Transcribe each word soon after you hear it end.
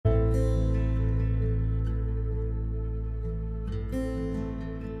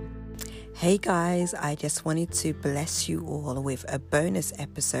Hey guys, I just wanted to bless you all with a bonus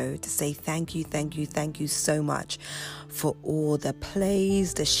episode to say thank you so much for all the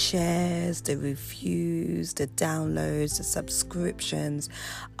plays, the shares, the reviews, the downloads, the subscriptions.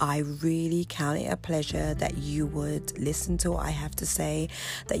 I really count it a pleasure that you would listen to what I have to say,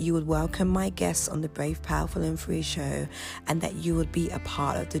 that you would welcome my guests on the Brave, Powerful and Free show, and that you would be a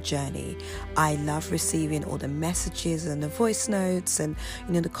part of the journey. I love receiving all the messages and the voice notes and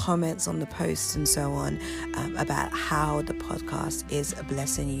the comments on the posts and so on about how the podcast is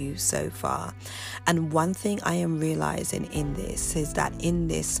blessing you so far. And one thing I am realizing in this is that in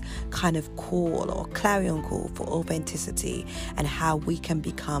this kind of call or clarion call for authenticity and how we can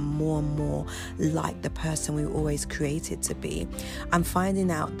become more and more like the person we always created to be, I'm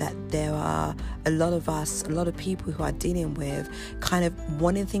finding out that there are a lot of people who are dealing with kind of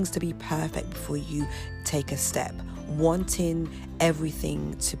wanting things to be perfect before you take a step, wanting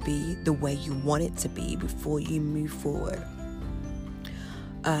everything to be the way you want it to be before you move forward.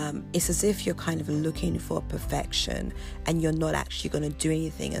 It's as if you're kind of looking for perfection and you're not actually going to do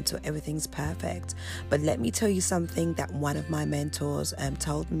anything until everything's perfect. But let me tell you something that one of my mentors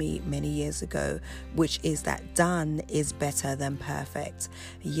told me many years ago, which is that done is better than perfect.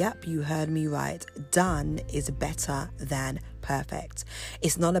 Yep, you heard me right. Done is better than perfect.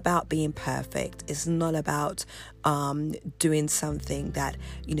 It's not about being perfect. It's not about doing something that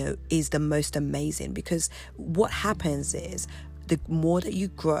is the most amazing, because what happens is the more that you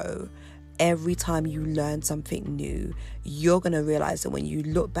grow, every time you learn something new, you're going to realize that when you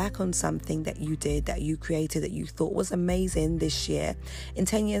look back on something that you did, that you created, that you thought was amazing this year, in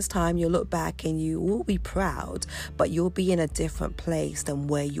 10 years time, you'll look back and you will be proud, but you'll be in a different place than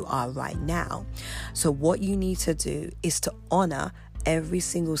where you are right now. So what you need to do is to honor every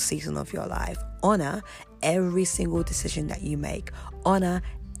single season of your life, honor every single decision that you make, honor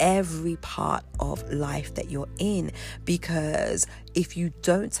every part of life that you're in, because if you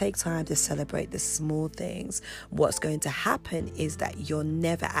don't take time to celebrate the small things, what's going to happen is that you're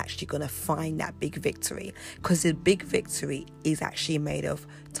never actually going to find that big victory, because the big victory is actually made of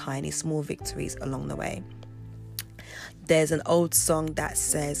tiny small victories along the way. There's an old song that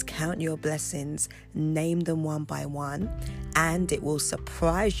says, count your blessings, name them one by one, and it will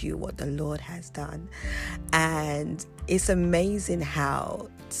surprise you what the Lord has done. And it's amazing how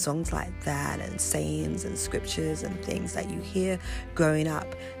songs like that and sayings and scriptures and things that you hear growing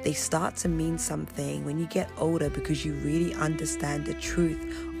up, they start to mean something when you get older, because you really understand the truth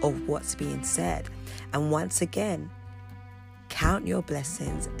of what's being said. And once again, count your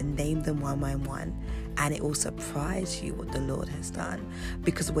blessings and name them one by one, and it will surprise you what the Lord has done.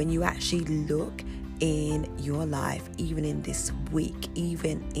 Because when you actually look in your life, even in this week,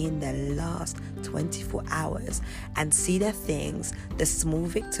 even in the last 24 hours, and see the things, the small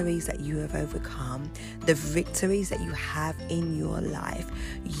victories that you have overcome, the victories that you have in your life,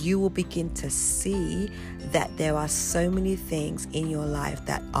 you will begin to see that there are so many things in your life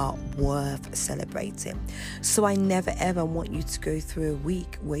that are worth celebrating. So I never ever want you to go through a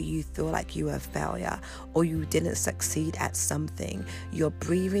week where you feel like you are a failure or you didn't succeed at something. You're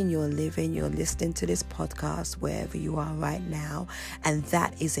breathing, you're living, you're listening to this podcast wherever you are right now, and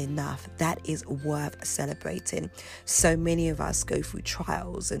that is enough. That is worth celebrating. So many of us go through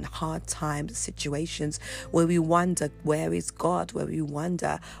trials and hard times, situations where we wonder, where is God? Where we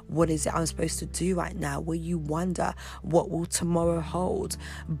wonder, what is it I'm supposed to do right now? Where you wonder, what will tomorrow hold?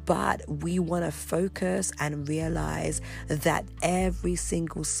 But we want to focus and realize that every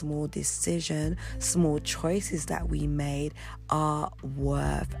single small decision, small choices that we made are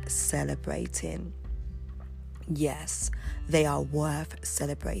worth celebrating. Yes, they are worth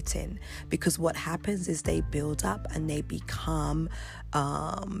celebrating, because what happens is they build up and they become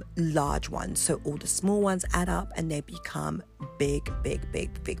large ones. So all the small ones add up and they become big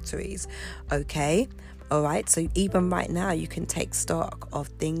victories. Okay? All right. So even right now, you can take stock of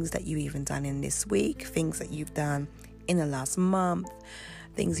things that you've even done in this week, things that you've done in the last month,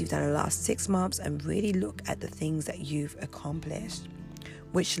 things you've done in the last 6 months, and really look at the things that you've accomplished.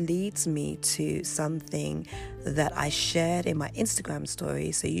 Which leads me to something that I shared in my Instagram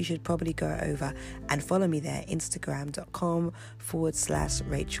story. So you should probably go over and follow me there,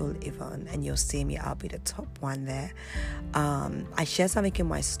 Instagram.com/Rachel Yvonne, and you'll see me. I'll be the top one there. I shared something in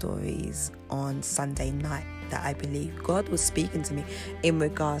my stories on Sunday night that I believe God was speaking to me in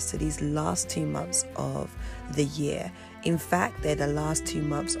regards to these last 2 months of the year. In fact, they're the last 2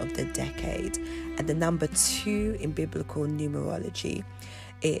 months of the decade. And the number 2 in biblical numerology,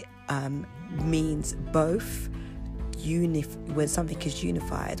 it means both. When something is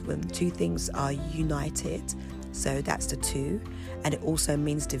unified, when two things are united, so that's the 2. and it also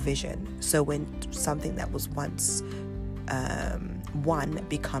means division. So when something that was once one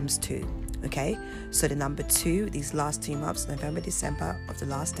becomes two. Okay, so the number 2, these last 2 months, November, December of the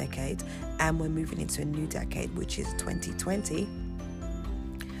last decade, and we're moving into a new decade, which is 2020.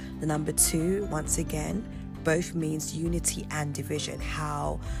 The number 2, once again, both means unity and division.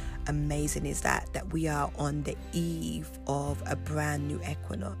 How amazing is that we are on the eve of a brand new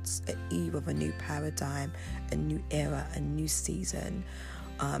equinox, the eve of a new paradigm, a new era, a new season,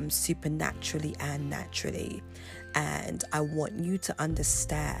 supernaturally and naturally. And I want you to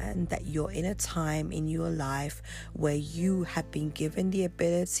understand that you're in a time in your life where you have been given the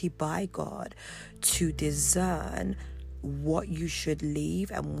ability by God to discern what you should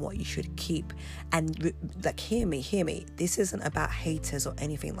leave and what you should keep. And like, hear me, this isn't about haters or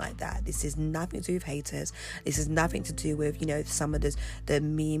anything like that. This is nothing to do with haters. This is nothing to do with, some of the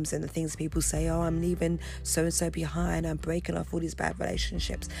memes and the things people say, oh, I'm leaving so and so behind, I'm breaking off all these bad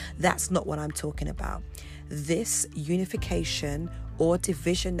relationships. That's not what I'm talking about. This unification or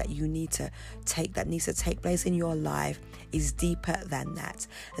division that needs to take place in your life is deeper than that.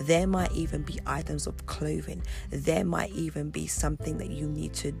 There might even be items of clothing. There might even be something that you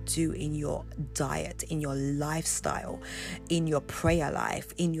need to do in your diet, in your lifestyle, in your prayer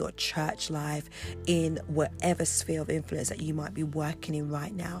life, in your church life, in whatever sphere of influence that you might be working in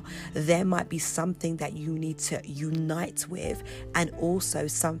right now. There might be something that you need to unite with, and also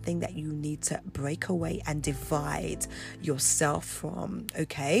something that you need to break away and divide yourself from.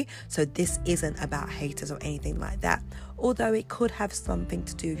 Okay, so this isn't about haters or anything like that, although it could have something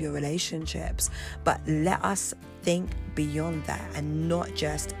to do with your relationships. But let us think beyond that, and not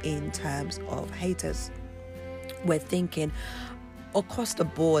just in terms of haters. We're thinking across the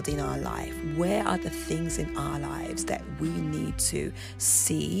board in our life. Where are the things in our lives that we need to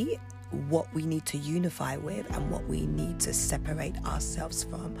see, what we need to unify with, and what we need to separate ourselves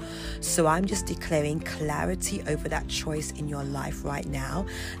from? So I'm just declaring clarity over that choice in your life right now,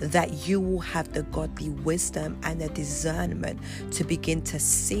 that you will have the godly wisdom and the discernment to begin to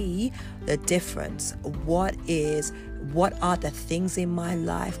see the difference. What are the things in my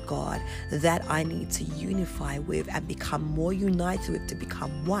life, God, that I need to unify with and become more united with to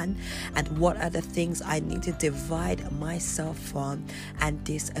become one? And what are the things I need to divide myself from and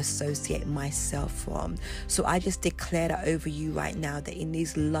disassociate myself from? So I just declare that over you right now, that in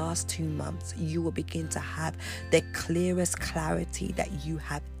these last 2 months, you will begin to have the clearest clarity that you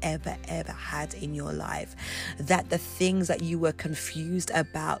have ever had in your life. That the things that you were confused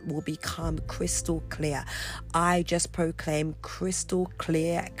about will become crystal clear. I just proclaim crystal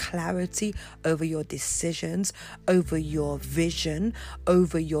clear clarity over your decisions, over your vision,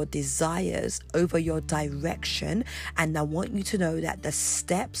 over your desires, over your direction. And I want you to know that the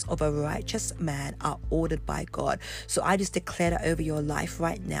steps of a righteous man are ordered by God. So I just declare that over your life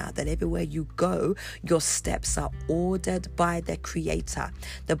right now, that everywhere you go, your steps are ordered by the Creator.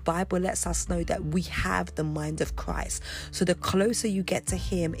 The Bible lets us know that we have the mind of Christ. So the closer you get to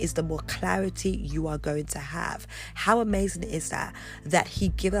Him is the more clarity you are going to have. How amazing is that He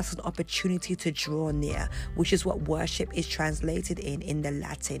gives us an opportunity to draw near, which is what worship is translated in the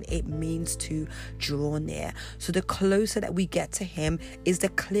Latin. It means to draw near. So the closer that we get to Him is the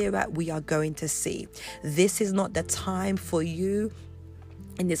clearer we are going to see. This is not the time for you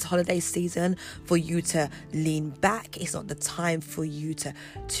in this holiday season for you to lean back. It's not the time for you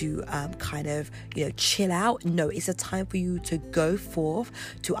to kind of chill out. No, it's a time for you to go forth,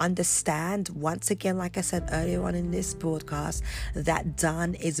 to understand, once again, like I said earlier on in this broadcast, that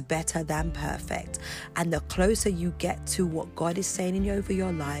done is better than perfect. And the closer you get to what God is saying over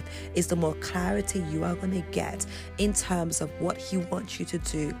your life, is the more clarity you are going to get in terms of what He wants you to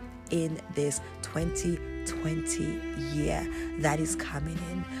do in this 2020 year that is coming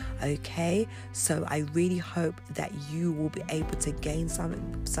in. Okay, so I really hope that you will be able to gain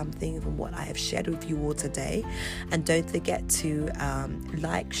something from what I have shared with you all today. And don't forget to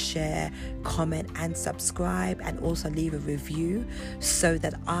like, share, comment and subscribe, and also leave a review so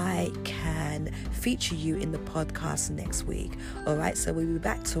that I can feature you in the podcast next week. All right, so we'll be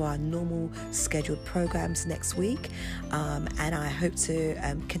back to our normal scheduled programs next week, and I hope to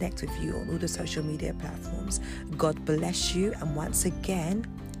connect with you on all the social media platforms. God bless you, and once again,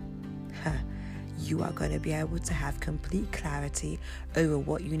 you are going to be able to have complete clarity over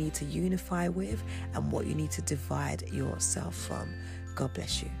what you need to unify with and what you need to divide yourself from. God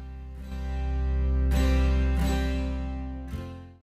bless you.